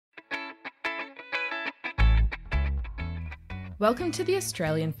Welcome to the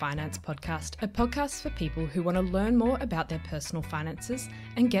Australian Finance Podcast, a podcast for people who want to learn more about their personal finances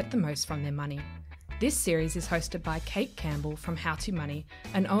and get the most from their money. This series is hosted by Kate Campbell from How to Money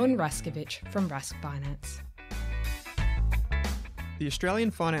and Owen Raskovich from Rask Finance. The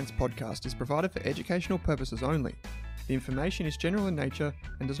Australian Finance Podcast is provided for educational purposes only. The information is general in nature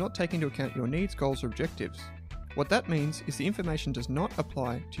and does not take into account your needs, goals, or objectives. What that means is the information does not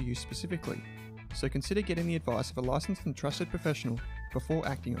apply to you specifically. So consider getting the advice of a licensed and trusted professional before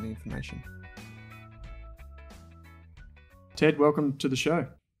acting on the information. Ted, welcome to the show.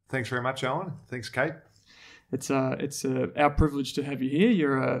 Thanks very much, Owen. Thanks, Kate. It's our privilege to have you here.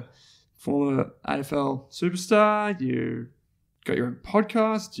 You're a former AFL superstar. You got your own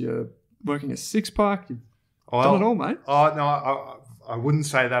podcast. You're working at Six Park. You've done it all, mate. Oh no, I wouldn't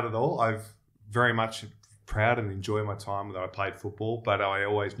say that at all. I've very much proud and enjoy my time that I played football, but I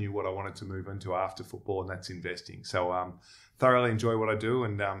always knew what I wanted to move into after football, and that's investing. So thoroughly enjoy what I do,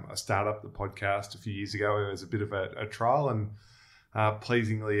 and I started up the podcast a few years ago. It was a bit of a trial, and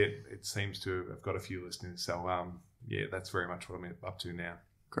pleasingly it seems to have got a few listeners. So yeah, that's very much what I'm up to now.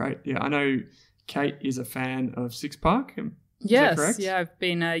 Great. Yeah, I know Kate is a fan of Six Park. Yes, yeah, I've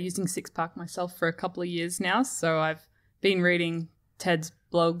been using Six Park myself for a couple of years now, so I've been reading Ted's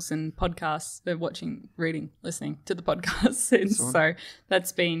blogs and podcasts. They're listening to the podcasts since. So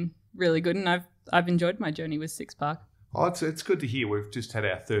that's been really good, and I've enjoyed my journey with Six Park. Oh, it's good to hear. We've just had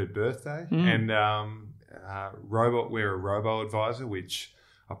our third birthday, and we're a robo advisor, which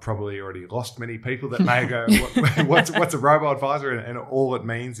I've probably already lost many people that may go, what's a robo advisor? And all it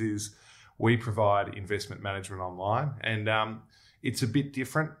means is we provide investment management online, and it's a bit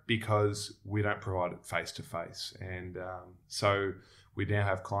different because we don't provide it face to face, and so we now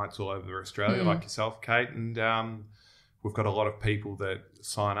have clients all over Australia, like yourself, Kate, and we've got a lot of people that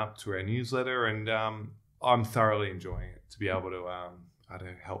sign up to our newsletter, and I'm thoroughly enjoying it to be able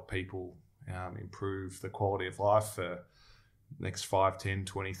to help people improve the quality of life for the next 5, 10,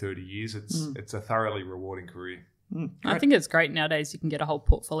 20, 30 years. It's a thoroughly rewarding career. I think it's great nowadays you can get a whole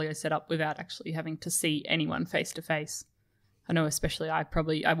portfolio set up without actually having to see anyone face to face. I know especially I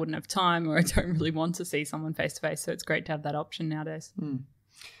wouldn't have time, or I don't really want to see someone face to face, so it's great to have that option nowadays.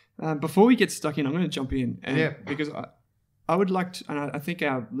 Before we get stuck in, I'm going to jump in, because I would like to, and I think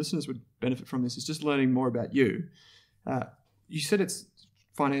our listeners would benefit from this, is just learning more about you. You said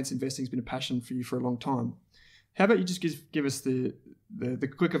finance investing has been a passion for you for a long time. How about you just give us the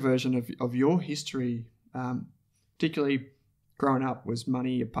quicker version of your history, particularly growing up? Was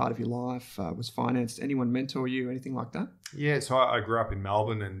money a part of your life? Was finance, anyone mentor you, anything like that? Yeah, so I grew up in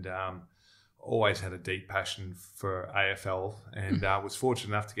Melbourne and always had a deep passion for AFL, and was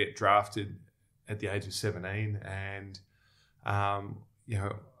fortunate enough to get drafted at the age of 17, and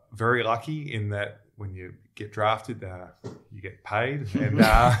very lucky in that when you get drafted, you get paid,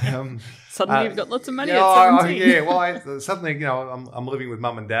 and suddenly you've got lots of money at 17. Suddenly I'm living with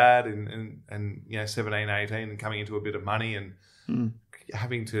mum and dad, and 17, 18, and coming into a bit of money, and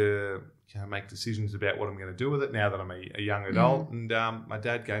having to make decisions about what I'm going to do with it now that I'm a young adult. And my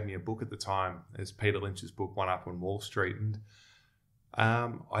dad gave me a book at the time. It's Peter Lynch's book, One Up on Wall Street, and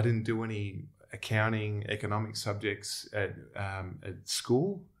I didn't do any accounting, economics subjects at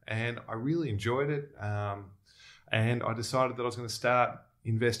school, and I really enjoyed it. And I decided that I was going to start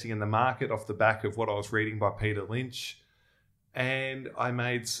investing in the market off the back of what I was reading by Peter Lynch, and I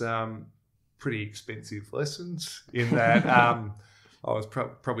made some pretty expensive lessons in that. I was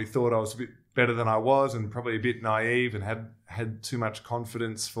probably thought I was a bit better than I was, and probably a bit naive, and had too much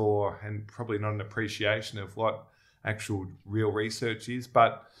confidence for, and probably not an appreciation of what actual real research is.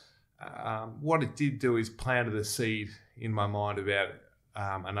 But what it did do is planted a seed in my mind about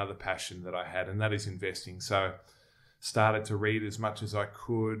another passion that I had, and that is investing. So started to read as much as I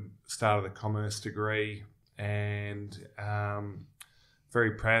could, started a commerce degree, and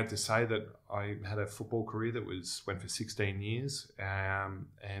very proud to say that I had a football career that went for 16 years,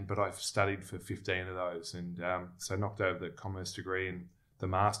 but I've studied for 15 of those, and so knocked over the commerce degree and the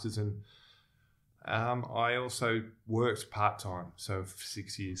masters, and I also worked part-time, so for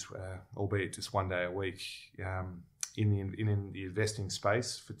 6 years, albeit just 1 day a week, in the investing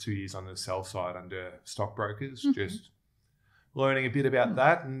space for 2 years on the sell side under stockbrokers, just learning a bit about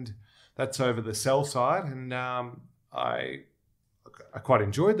that, and that's over the sell side, and I quite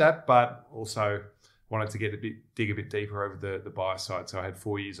enjoyed that, but also wanted to dig a bit deeper over the buy side. So I had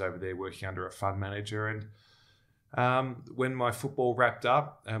 4 years over there working under a fund manager, and when my football wrapped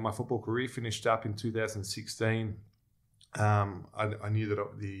up, my football career finished up in 2016, I knew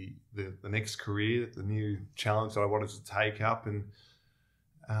that the next career, the new challenge that I wanted to take up, and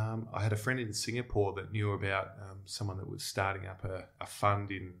I had a friend in Singapore that knew about someone that was starting up a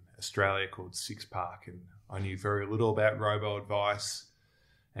fund in Australia called Six Park, and I knew very little about robo-advice.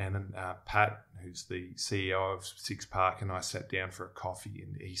 And Pat, who's the CEO of Six Park, and I sat down for a coffee,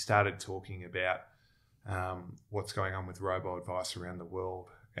 and he started talking about what's going on with robo-advice around the world.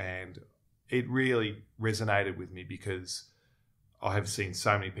 And it really resonated with me because I have seen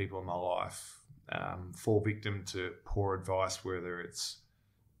so many people in my life fall victim to poor advice, whether it's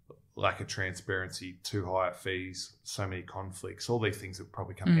lack of transparency, too high fees, so many conflicts, all these things that are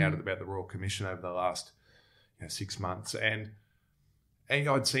probably coming out about the Royal Commission over the last 6 months. And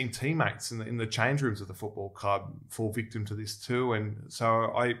I'd seen teammates in the change rooms of the football club fall victim to this too. And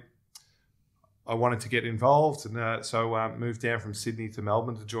so I wanted to get involved, and so moved down from Sydney to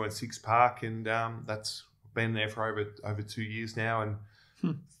Melbourne to join Six Park, and that's been there for over 2 years now,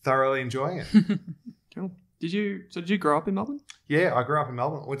 and thoroughly enjoying it. Cool. Did you grow up in Melbourne? Yeah, I grew up in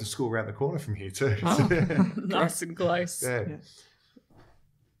Melbourne. I went to school around the corner from here too. Oh, nice and close. Yeah.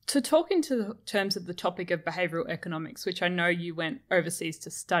 To talk into the terms of the topic of behavioural economics, which I know you went overseas to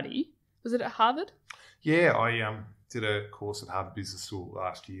study, was it at Harvard? Yeah, I did a course at Harvard Business School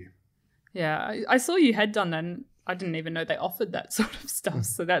last year. Yeah, I saw you had done that, and I didn't even know they offered that sort of stuff,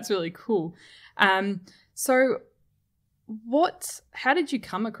 so that's really cool. So how did you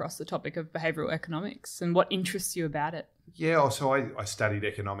come across the topic of behavioural economics, and what interests you about it? Yeah, so I studied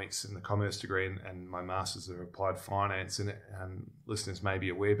economics in the commerce degree and my master's of applied finance, and listeners may be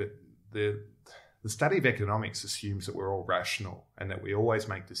aware, but the study of economics assumes that we're all rational and that we always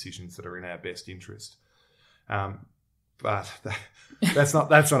make decisions that are in our best interest. But that's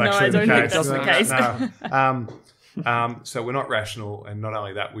not actually I don't the think case. that's the case. No. So we're not rational, and not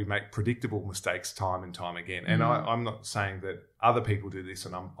only that, we make predictable mistakes time and time again. And I'm not saying that other people do this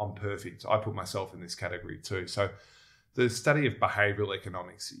and I'm perfect. I put myself in this category too. So the study of behavioural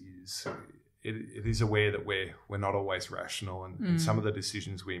economics is aware that we're not always rational, and some of the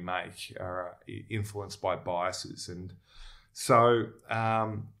decisions we make are influenced by biases. And so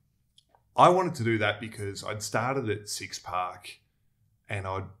I wanted to do that because I'd started at Six Park, and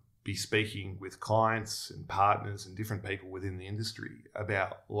I'd be speaking with clients and partners and different people within the industry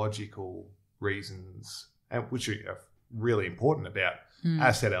about logical reasons, which are really important, about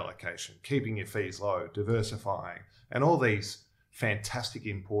asset allocation, keeping your fees low, diversifying, and all these fantastic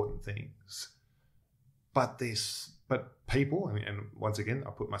important things. But people, and once again,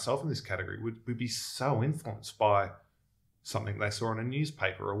 I put myself in this category, would be so influenced by something they saw in a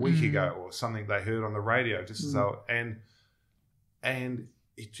newspaper a week ago, or something they heard on the radio, just as though, and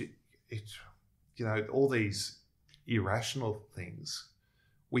it all these irrational things,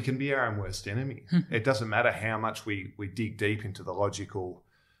 we can be our own worst enemy. It doesn't matter how much we dig deep into the logical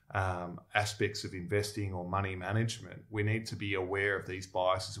aspects of investing or money management. We need to be aware of these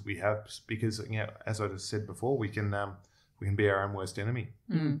biases that we have, because as I just said before, we can be our own worst enemy.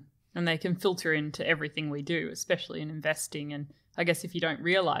 And they can filter into everything we do, especially in investing. And I guess if you don't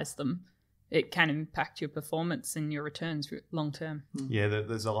realise them, it can impact your performance and your returns long term. Yeah,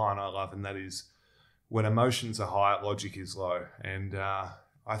 there's a line I love, and that is, when emotions are high, logic is low. And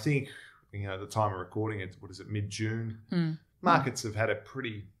I think, at the time of recording it, mid-June, markets have had a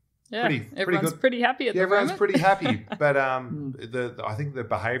pretty everyone's good, pretty happy at the moment. Everyone's pretty happy. But I think the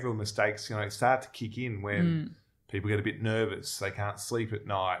behavioural mistakes, start to kick in when people get a bit nervous, they can't sleep at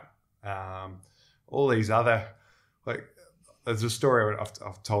night. All these other, there's a story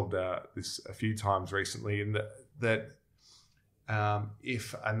I've told this a few times recently, in that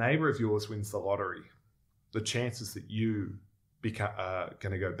if a neighbour of yours wins the lottery, the chances that you going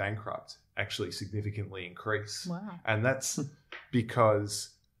to go bankrupt actually significantly increase. Wow. And that's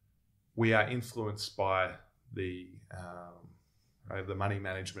because we are influenced by the money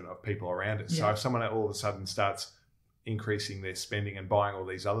management of people around us. Yeah. So if someone all of a sudden starts increasing their spending and buying all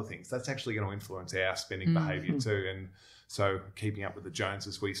these other things, that's actually going to influence our spending behaviour too. And so keeping up with the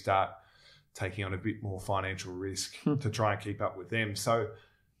Joneses, we start taking on a bit more financial risk to try and keep up with them. So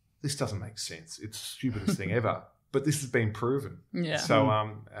this doesn't make sense. It's the stupidest thing ever. But this has been proven. Yeah. So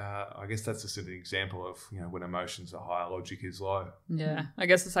I guess that's just an example of, when emotions are high, logic is low. Yeah. I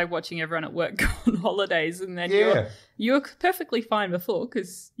guess it's like watching everyone at work go on holidays, and then you're perfectly fine before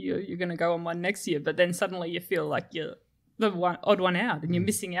because you're going to go on one next year, but then suddenly you feel like you're the odd one out, and you're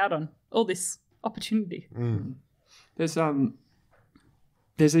missing out on all this opportunity. There's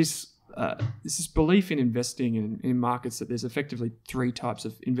this belief in investing in markets that there's effectively 3 types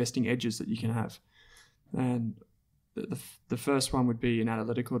of investing edges that you can have. And the first one would be an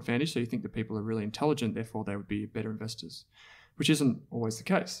analytical advantage. So you think that people are really intelligent, therefore they would be better investors, which isn't always the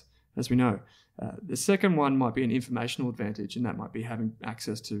case. as we know. The second one might be an informational advantage, and that might be having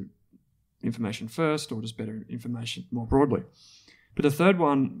access to information first or just better information more broadly. But the third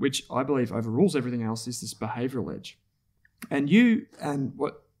one, which I believe overrules everything else, is this behavioural edge. And you and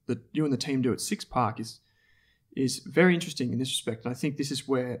the team do at Six Park is very interesting in this respect. And I think this is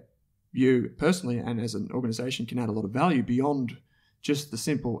where you personally and as an organisation can add a lot of value beyond just the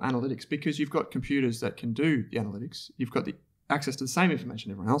simple analytics, because you've got computers that can do the analytics. You've got the access to the same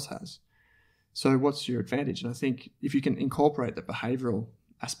information everyone else has. So what's your advantage? And I think if you can incorporate the behavioural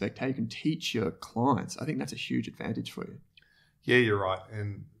aspect, how you can teach your clients, I think that's a huge advantage for you. Yeah, you're right.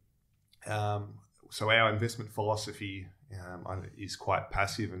 And so our investment philosophy is quite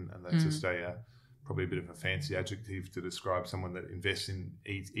passive, and that's just probably a bit of a fancy adjective to describe someone that invests in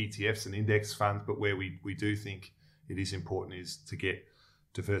ETFs and index funds. But where we do think it is important is to get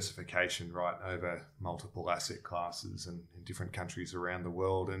diversification right over multiple asset classes and in different countries around the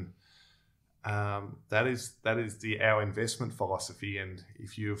world. And that is our investment philosophy. And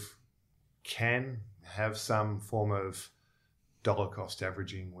if you can have some form of dollar cost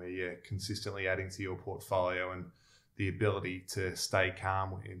averaging where you're consistently adding to your portfolio and the ability to stay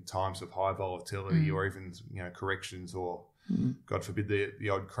calm in times of high volatility or even corrections or God forbid the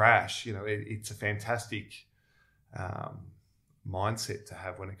odd crash, it's a fantastic mindset to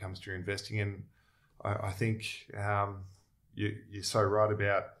have when it comes to your investing. And I think you're so right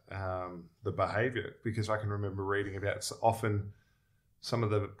about the behaviour, because I can remember reading about often some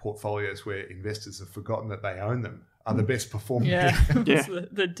of the portfolios where investors have forgotten that they own them are the best performing. Yeah,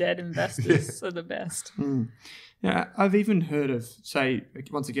 the dead investors are the best. Yeah, I've even heard of, say,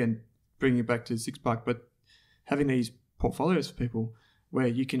 once again, bringing it back to Six Park, but having these portfolios for people where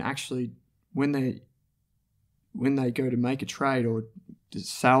you can actually, when they go to make a trade or to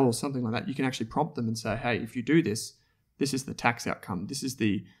sell or something like that, you can actually prompt them and say, hey, if you do this, this is the tax outcome. This is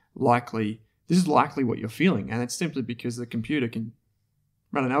likely what you're feeling. And it's simply because the computer can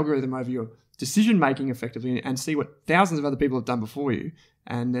run an algorithm over your decision making effectively and see what thousands of other people have done before you,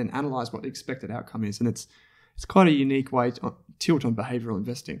 and then analyze what the expected outcome is. And it's quite a unique way to tilt on behavioural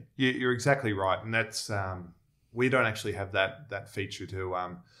investing. Yeah, you're exactly right, and that's we don't actually have that feature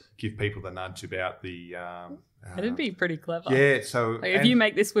to give people the nudge about the. That'd be pretty clever. Yeah, so if you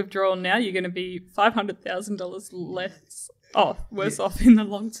make this withdrawal now, you're going to be $500,000 worse off in the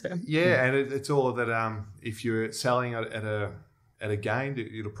long term. Yeah, and it's all of that. If you're selling at a gain,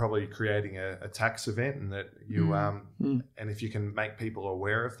 it'll probably creating a tax event, and that you and if you can make people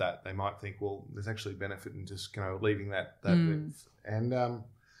aware of that, they might think, well, there's actually benefit in just leaving that width. And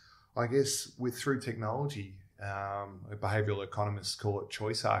I guess through technology, behavioural economists call it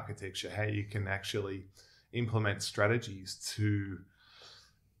choice architecture, how you can actually implement strategies to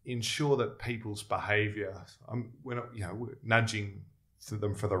ensure that people's behaviour, we're not we're nudging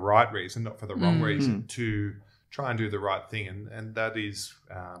them for the right reason, not for the wrong reason, to try and do the right thing, and that is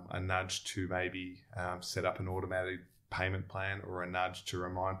a nudge to maybe set up an automated payment plan, or a nudge to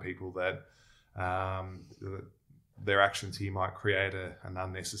remind people that their actions here might create an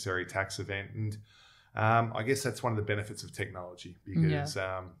unnecessary tax event. And I guess that's one of the benefits of technology, because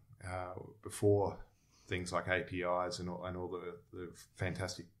before things like APIs and all the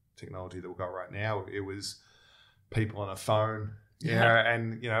fantastic technology that we've got right now, it was people on a phone,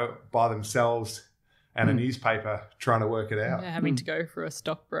 and by themselves, and a newspaper trying to work it out. Yeah, having to go for a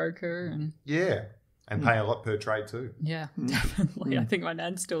stockbroker and pay a lot per trade too. Yeah, definitely. I think my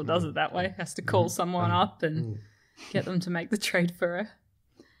nan still does it that way. Has to call someone up and get them to make the trade for her.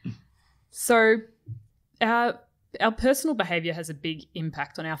 So our personal behaviour has a big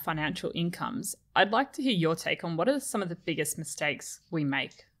impact on our financial incomes. I'd like to hear your take on what are some of the biggest mistakes we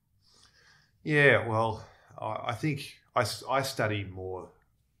make. Yeah, well, I think I study more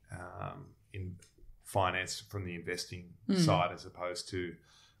in finance from the investing side as opposed to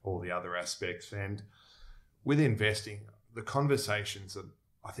all the other aspects. And with investing, the conversations that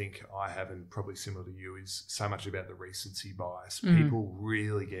I think I have, and probably similar to you, is so much about the recency bias. People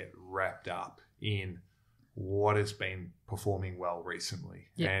really get wrapped up in what has been performing well recently.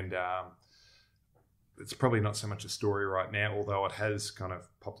 And it's probably not so much a story right now, although it has kind of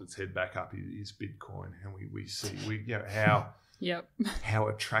popped its head back up, is Bitcoin. And we see how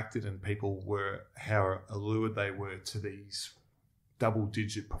attracted and people were, how allured they were to these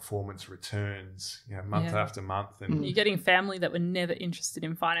double-digit performance returns, month after month. And you're getting family that were never interested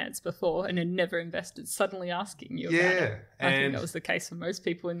in finance before and had never invested suddenly asking you about it. I think that was the case for most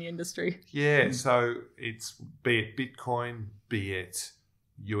people in the industry. Yeah, so it's be it Bitcoin, be it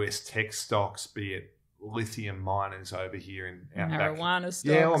US tech stocks, be it lithium miners over here in marijuana stocks.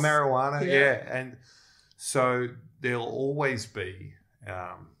 Yeah, or marijuana, and so there'll always be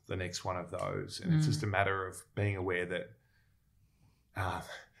the next one of those. And it's just a matter of being aware that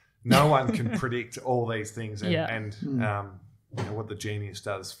no one can predict all these things. And you know, what the genius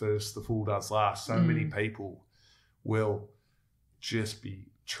does first, the fool does last. So many people will just be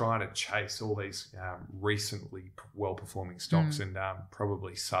trying to chase all these recently well-performing stocks and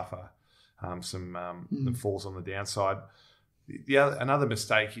probably suffer some falls on the downside. Another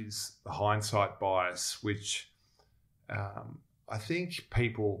mistake is the hindsight bias, which I think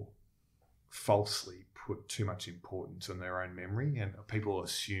people falsely put too much importance on their own memory, and people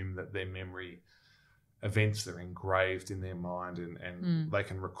assume that their memory events that are engraved in their mind and they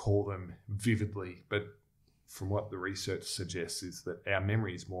can recall them vividly. But from what the research suggests is that our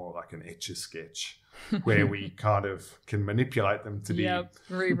memory is more like an etch-a-sketch where we kind of can manipulate them to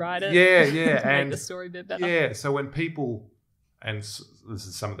rewrite it. And make the story a bit better. Yeah, so when people, and this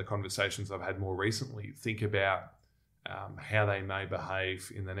is some of the conversations I've had more recently, think about how they may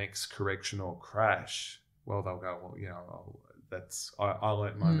behave in the next correction or crash, well, they'll go, well, you know, I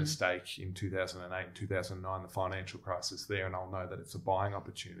learnt my mistake in 2008 and 2009, the financial crisis there, and I'll know that it's a buying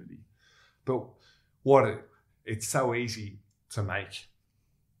opportunity. But it's so easy to make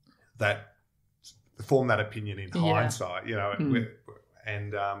form that opinion in hindsight, you know,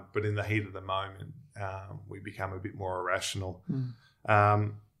 but in the heat of the moment, we become a bit more irrational.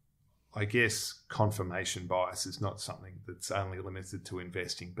 I guess confirmation bias is not something that's only limited to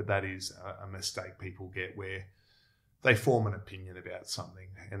investing, but that is a mistake people get where they form an opinion about something,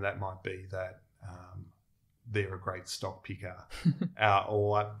 and that might be that they're a great stock picker,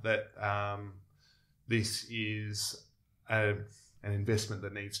 or that this is an investment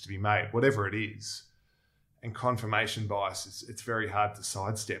that needs to be made, whatever it is. And confirmation bias, it's very hard to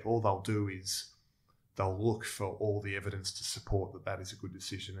sidestep. All they'll do is they'll look for all the evidence to support that is a good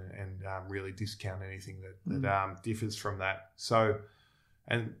decision and really discount anything that differs from that. So,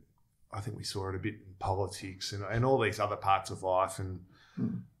 and I think we saw it a bit in politics and all these other parts of life, and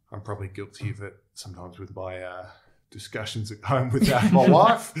I'm probably guilty of it sometimes with my discussions at home with my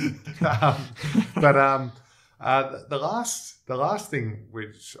wife. The last thing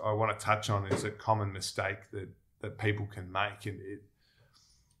which I want to touch on is a common mistake that people can make, and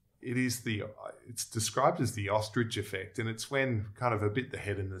it's described as the ostrich effect, and it's when kind of a bit the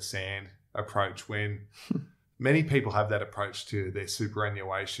head in the sand approach, when many people have that approach to their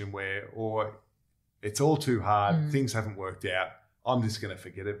superannuation or it's all too hard, things haven't worked out, I'm just going to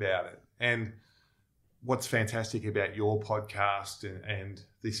forget about it. And what's fantastic about your podcast and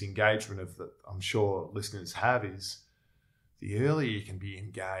this engagement that I'm sure listeners have is the earlier you can be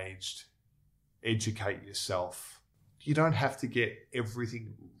engaged, educate yourself. You don't have to get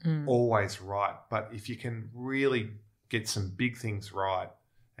everything always right, but if you can really get some big things right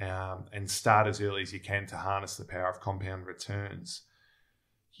and start as early as you can to harness the power of compound returns,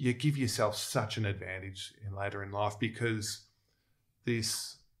 you give yourself such an advantage later in life, because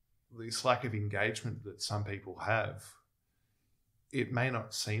this lack of engagement that some people have, it may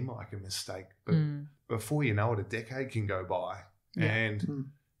not seem like a mistake, but before you know it, a decade can go by. Yeah. And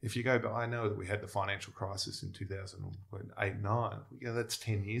if you go by, I know that we had the financial crisis in 2008-9. That's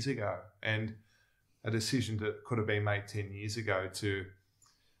 10 years ago. And a decision that could have been made 10 years ago to,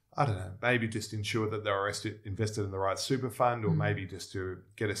 I don't know, maybe just ensure that they were invested in the right super fund, or maybe just to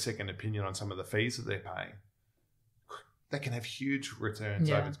get a second opinion on some of the fees that they're paying, that can have huge returns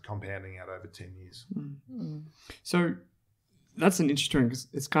over compounding out over 10 years. So that's an interesting, because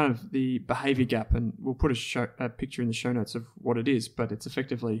it's kind of the behavior gap, and we'll put a picture in the show notes of what it is, but it's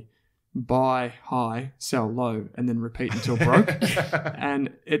effectively buy high, sell low, and then repeat until broke.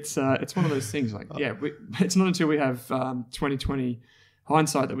 And it's one of those things like, it's not until we have 2020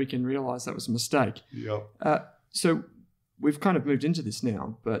 hindsight that we can realize that was a mistake. Yep. So we've kind of moved into this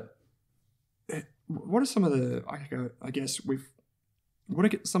now, but what are some of the, what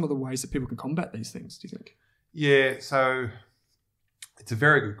are some of the ways that people can combat these things, do you think? Yeah, so it's a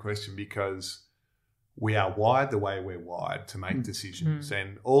very good question, because we are wired the way we're wired to make decisions,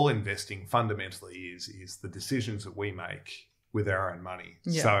 and all investing fundamentally is the decisions that we make with our own money.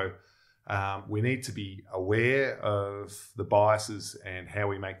 Yeah. So we need to be aware of the biases and how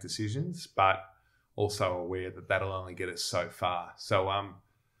we make decisions, but also aware that that'll only get us so far. So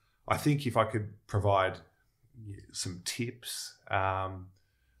I think if I could provide some tips, I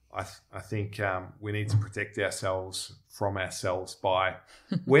think we need to protect ourselves from ourselves by,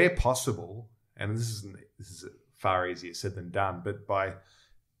 where possible, and this is far easier said than done, but by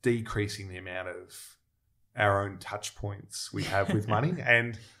decreasing the amount of our own touch points we have with money,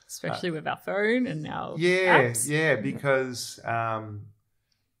 and especially with our phone and our apps. Yeah, because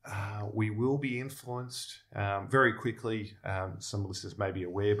we will be influenced very quickly. Some listeners may be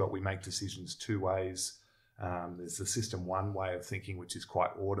aware, but we make decisions two ways. There's the system one way of thinking, which is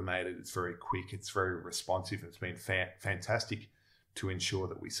quite automated. It's very quick. It's very responsive. It's been fantastic to ensure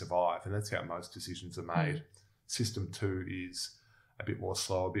that we survive. And that's how most decisions are made. System two is a bit more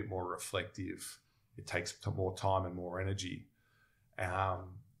slow, a bit more reflective. It takes more time and more energy.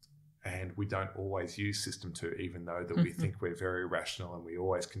 And we don't always use system two, even though that we think we're very rational and we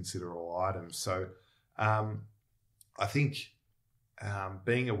always consider all items. So I think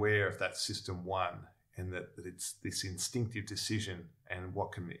being aware of that system one and that it's this instinctive decision and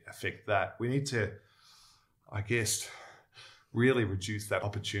what can affect that, we need to, I guess, really reduce that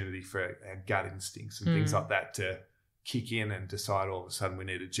opportunity for our gut instincts and things like that to kick in and decide all of a sudden we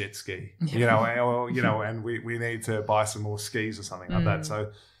need a jet ski, and we need to buy some more skis or something like that.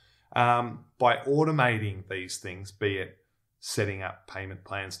 So by automating these things, be it setting up payment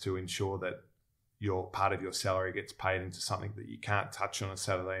plans to ensure that your part of your salary gets paid into something that you can't touch on a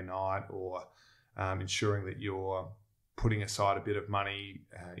Saturday night, or ensuring that you're putting aside a bit of money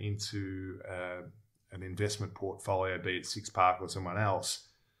into an investment portfolio, be it Six Park or someone else.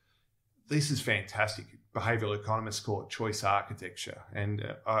 This is fantastic. Behavioural economists call it choice architecture. And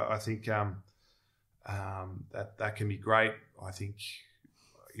I think that can be great. I think,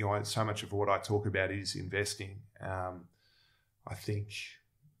 so much of what I talk about is investing. I think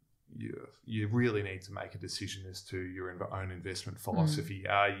you really need to make a decision as to your own investment philosophy.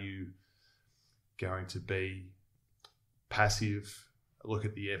 Are you going to be passive, look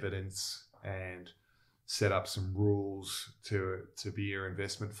at the evidence and set up some rules to be your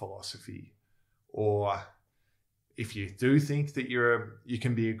investment philosophy? Or if you do think that you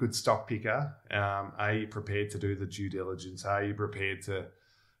can be a good stock picker, are you prepared to do the due diligence? Are you prepared to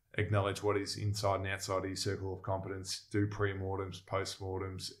acknowledge what is inside and outside of your circle of competence, do pre-mortems,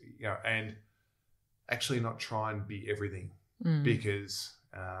 post-mortems, and actually not try and be everything? Because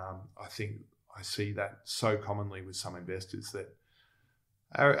I think I see that so commonly with some investors that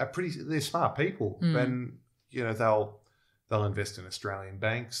they're smart people, and they'll invest in Australian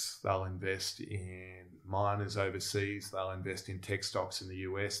banks, they'll invest in miners overseas, they'll invest in tech stocks in the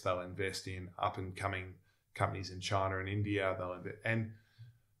US, they'll invest in up and coming companies in China and India, and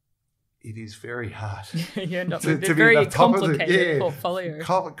it is very hard. You end up with a very complicated portfolio.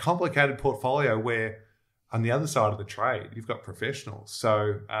 Complicated portfolio where on the other side of the trade, you've got professionals.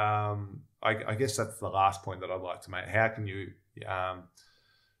 So I guess that's the last point that I'd like to make. How can you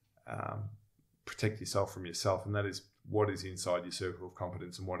protect yourself from yourself? And that is what is inside your circle of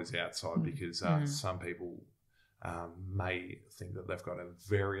competence and what is outside, because some people may think that they've got a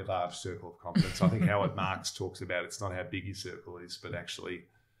very large circle of competence. I think Howard Marks talks about it's not how big your circle is, but actually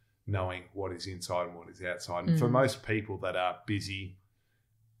knowing what is inside and what is outside. And for most people that are busy,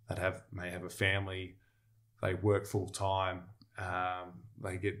 that may have a family, they work full time,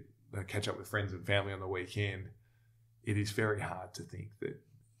 they catch up with friends and family on the weekend, it is very hard to think that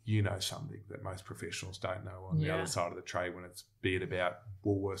something that most professionals don't know on the other side of the trade, when it's be it about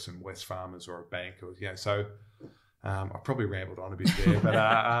Woolworths and Wesfarmers or a bank, or so I probably rambled on a bit there,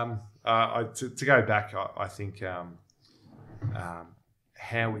 but to go back, I think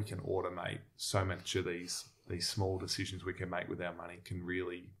how we can automate so much of these small decisions we can make with our money can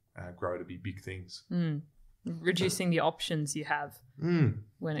really grow to be big things. Reducing the options you have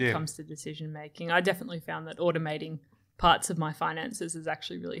when it comes to decision making. I definitely found that automating parts of my finances has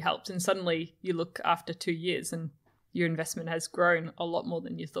actually really helped. And suddenly you look after 2 years and your investment has grown a lot more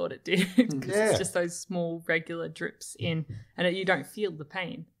than you thought it did, because it's just those small regular drips in, and you don't feel the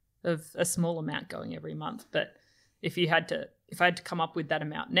pain of a small amount going every month. But if I had to come up with that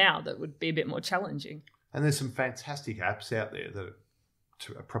amount now, that would be a bit more challenging. And there's some fantastic apps out there that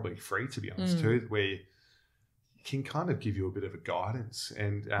are probably free, to be honest, too, where can kind of give you a bit of a guidance,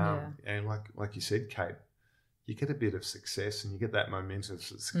 and like you said, Kate, you get a bit of success and you get that momentum of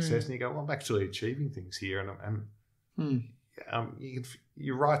success, and you go, well, I'm actually achieving things here, and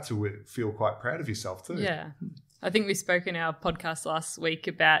you're right to feel quite proud of yourself too. Yeah, I think we spoke in our podcast last week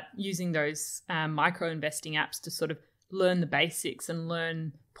about using those micro investing apps to sort of learn the basics and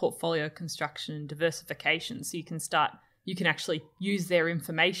learn portfolio construction and diversification, so you can actually use their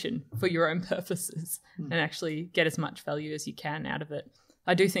information for your own purposes and actually get as much value as you can out of it.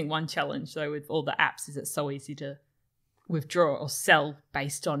 I do think one challenge, though, with all the apps is it's so easy to withdraw or sell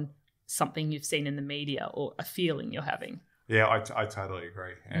based on something you've seen in the media or a feeling you're having. Yeah, I totally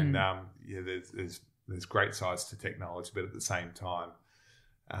agree. And there's great sides to technology, but at the same time,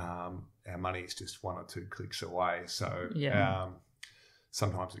 our money is just 1 or 2 clicks away. So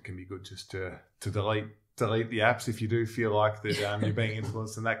sometimes it can be good just to delete delete the apps if you do feel like that you're being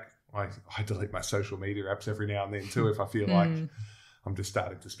influenced. And that I delete my social media apps every now and then too if I feel like I'm just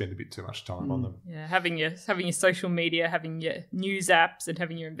starting to spend a bit too much time on them. Yeah, having your social media, having your news apps, and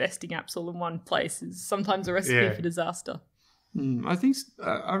having your investing apps all in one place is sometimes a recipe for disaster. I think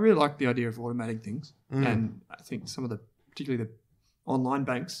I really like the idea of automating things, and I think particularly the online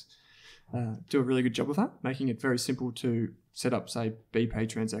banks, do a really good job of that, making it very simple to set up, say, BPay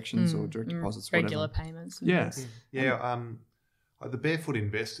transactions or direct deposits, regular whatever. Payments. The Barefoot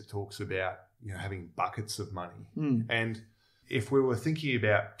Investor talks about having buckets of money, and if we were thinking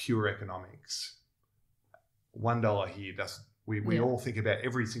about pure economics, $1 here doesn't. We all think about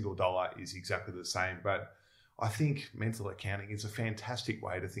every single dollar is exactly the same, but I think mental accounting is a fantastic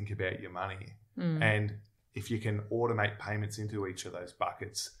way to think about your money. And if you can automate payments into each of those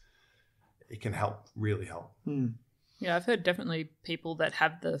buckets, it can really help. Yeah, I've heard definitely people that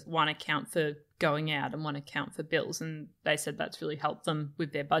have the one account for going out and one account for bills, and they said that's really helped them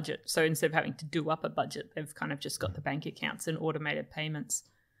with their budget. So instead of having to do up a budget, they've kind of just got the bank accounts and automated payments.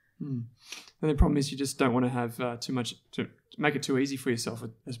 And the problem is you just don't want to have too much to make it too easy for yourself,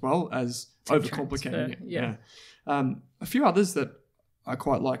 as well as overcomplicating it. Yeah. A few others that I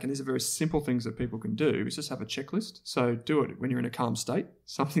quite like, and these are very simple things that people can do, is just have a checklist. So do it when you're in a calm state,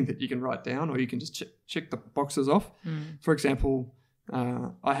 something that you can write down, or you can just check the boxes off. For example,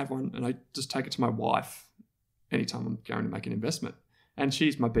 I have one, and I just take it to my wife anytime I'm going to make an investment. And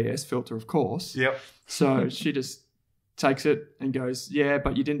she's my BS filter, of course. Yep. So she just takes it and goes, yeah,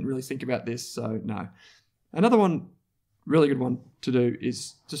 but you didn't really think about this, so no. Another one, really good one to do,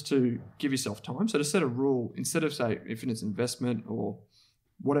 is just to give yourself time. So to set a rule, instead of, say, if it's investment or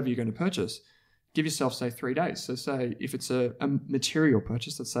whatever you're going to purchase, give yourself, say, 3 days. So say if it's a material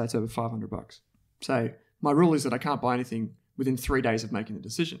purchase, let's say it's over $500. Say, my rule is that I can't buy anything within 3 days of making the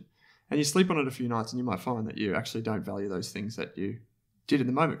decision. And you sleep on it a few nights and you might find that you actually don't value those things that you did in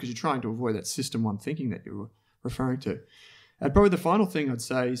the moment because you're trying to avoid that system one thinking that you were referring to. And probably the final thing I'd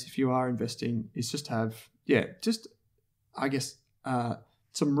say is, if you are investing, is just have,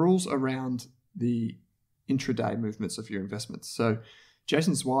 some rules around the intraday movements of your investments. So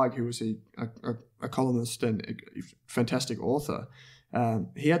Jason Zweig, who was a columnist and a fantastic author,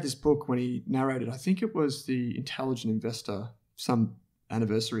 he had this book when he narrated, I think it was The Intelligent Investor, some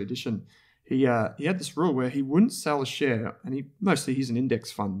anniversary edition. He had this rule where he wouldn't sell a share, and he's an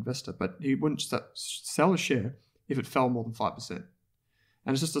index fund investor, but he wouldn't sell a share if it fell more than 5%. And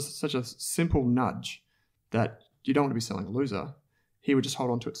it's just such a simple nudge that you don't want to be selling a loser. He would just hold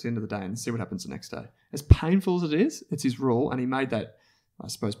on to it to the end of the day and see what happens the next day. As painful as it is, it's his rule, and he made that, I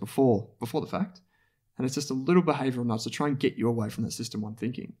suppose, before the fact. And it's just a little behavioural nudge to try and get you away from that system one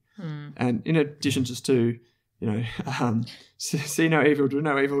thinking. And in addition just to, see no evil, do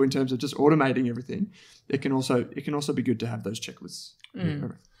no evil in terms of just automating everything, it can also be good to have those checklists.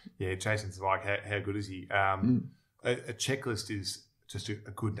 Yeah, Jason Zweig, how good is he? A checklist is just a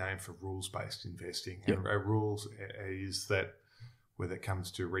good name for rules-based investing. Yep. And a rules is that whether it comes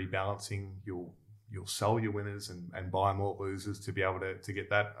to rebalancing, you'll sell your winners and buy more losers to be able to get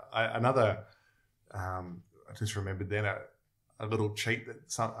that. I just remembered then a little cheat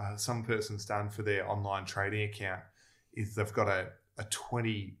that some person's done for their online trading account is they've got a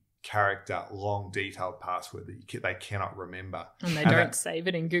 20-character long detailed password that they cannot remember. And they don't save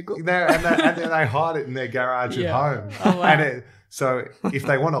it in Google. And then they hide it in their garage at home. Oh, wow. So if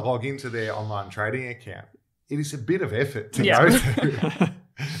they want to log into their online trading account, it is a bit of effort to go through.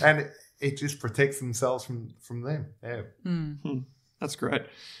 And it just protects themselves from them. Yeah. That's great.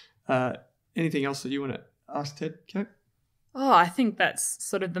 Anything else that you want to ask Ted, Kate? Oh, I think that's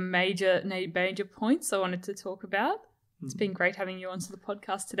sort of the major points I wanted to talk about. It's been great having you onto the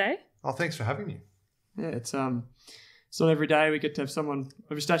podcast today. Oh, thanks for having me. Yeah, it's not every day we get to have someone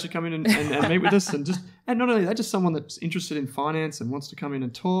of your stature come in and meet with us, and not only that, just someone that's interested in finance and wants to come in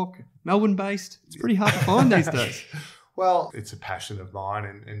and talk. Melbourne based, it's pretty hard to find these days. Well, it's a passion of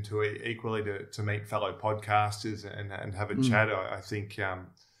mine, and to equally to meet fellow podcasters and have a chat. I think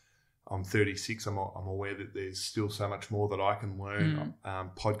I'm 36. I'm aware that there's still so much more that I can learn.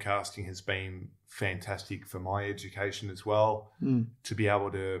 Podcasting has been fantastic for my education as well. To be able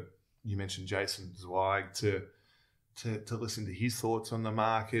to, you mentioned Jason Zweig, to listen to his thoughts on the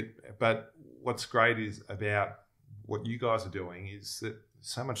market. But what's great is about what you guys are doing is that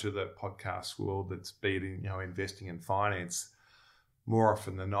so much of the podcast world that's be it in investing in finance, more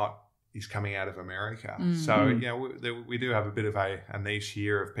often than not, is coming out of America. So, we do have a bit of a niche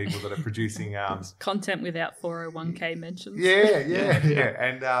here of people that are producing content without 401k mentions. Yeah.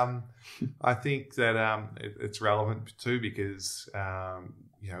 And I think that it's relevant too because,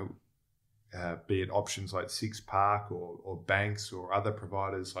 be it options like Six Park or banks or other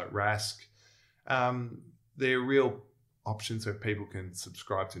providers like Rask. They're real options so people can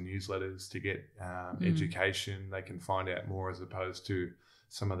subscribe to newsletters to get education. They can find out more as opposed to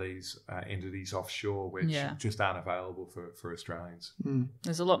some of these entities offshore which just aren't available for Australians.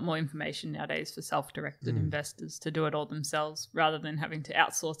 There's a lot more information nowadays for self-directed investors to do it all themselves rather than having to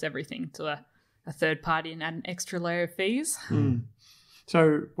outsource everything to a third party and add an extra layer of fees.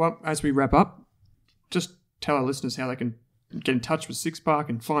 So as we wrap up, just tell our listeners how they can get in touch with Six Park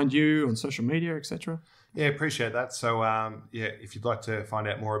and find you on social media, etc. Yeah, appreciate that. So, if you'd like to find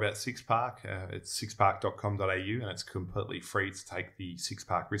out more about Six Park, it's sixpark.com.au, and it's completely free to take the Six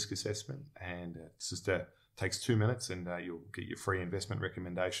Park risk assessment. And it's just takes 2 minutes, and you'll get your free investment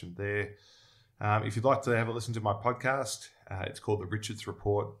recommendation there. If you'd like to have a listen to my podcast, it's called The Richards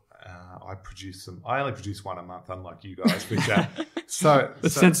Report. I only produce one a month, unlike you guys. But,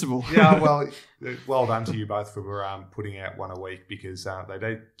 That's sensible. Yeah, well done to you both for putting out one a week, because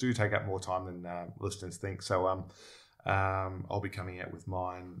they do take up more time than listeners think. So I'll be coming out with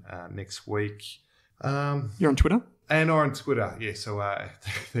mine next week. You're on Twitter? Or on Twitter, yeah. So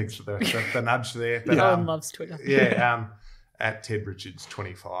thanks for the nudge there. But, Owen loves Twitter. Yeah, at Ted Richards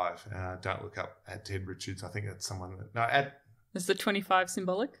 25. Don't look up at Ted Richards. I think that's someone Is the 25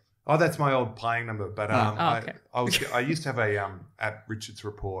 symbolic? Oh, that's my old playing number. But okay. I used to have a at Richards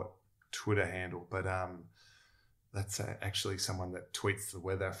Report Twitter handle, but that's actually someone that tweets the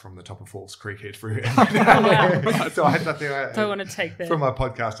weather from the top of Falls Creek every day. So I don't want to take that. From my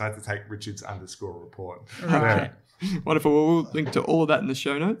podcast, I had to take Richards_report. Right. Wonderful. We'll link to all of that in the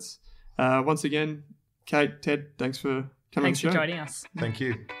show notes. Once again, Kate, Ted, thanks for coming on the show. Thanks for joining us. Thank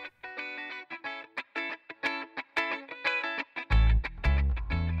you.